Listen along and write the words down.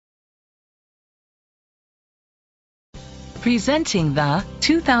Presenting the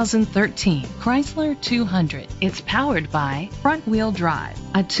 2013 Chrysler 200. It's powered by front-wheel drive,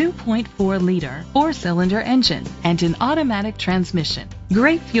 a 2.4-liter four-cylinder engine, and an automatic transmission.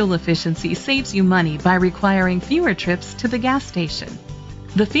 Great fuel efficiency saves you money by requiring fewer trips to the gas station.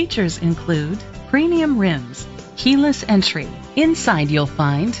 The features include premium rims, keyless entry. Inside you'll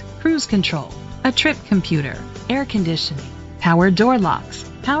find cruise control, a trip computer, air conditioning, power door locks,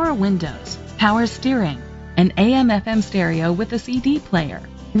 power windows, power steering, an AM/FM stereo with a CD player.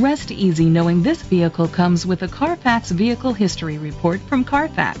 Rest easy knowing this vehicle comes with a Carfax Vehicle History Report from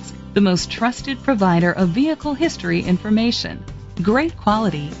Carfax, the most trusted provider of vehicle history information. Great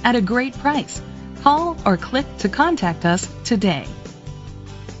quality at a great price. Call or click to contact us today.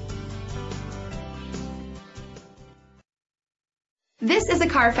 This is a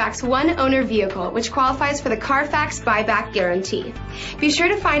Carfax one-owner vehicle which qualifies for the Carfax buyback guarantee. Be sure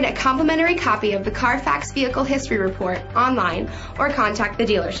to find a complimentary copy of the Carfax Vehicle History Report online or contact the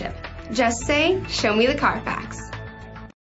dealership. Just say, "Show me the Carfax."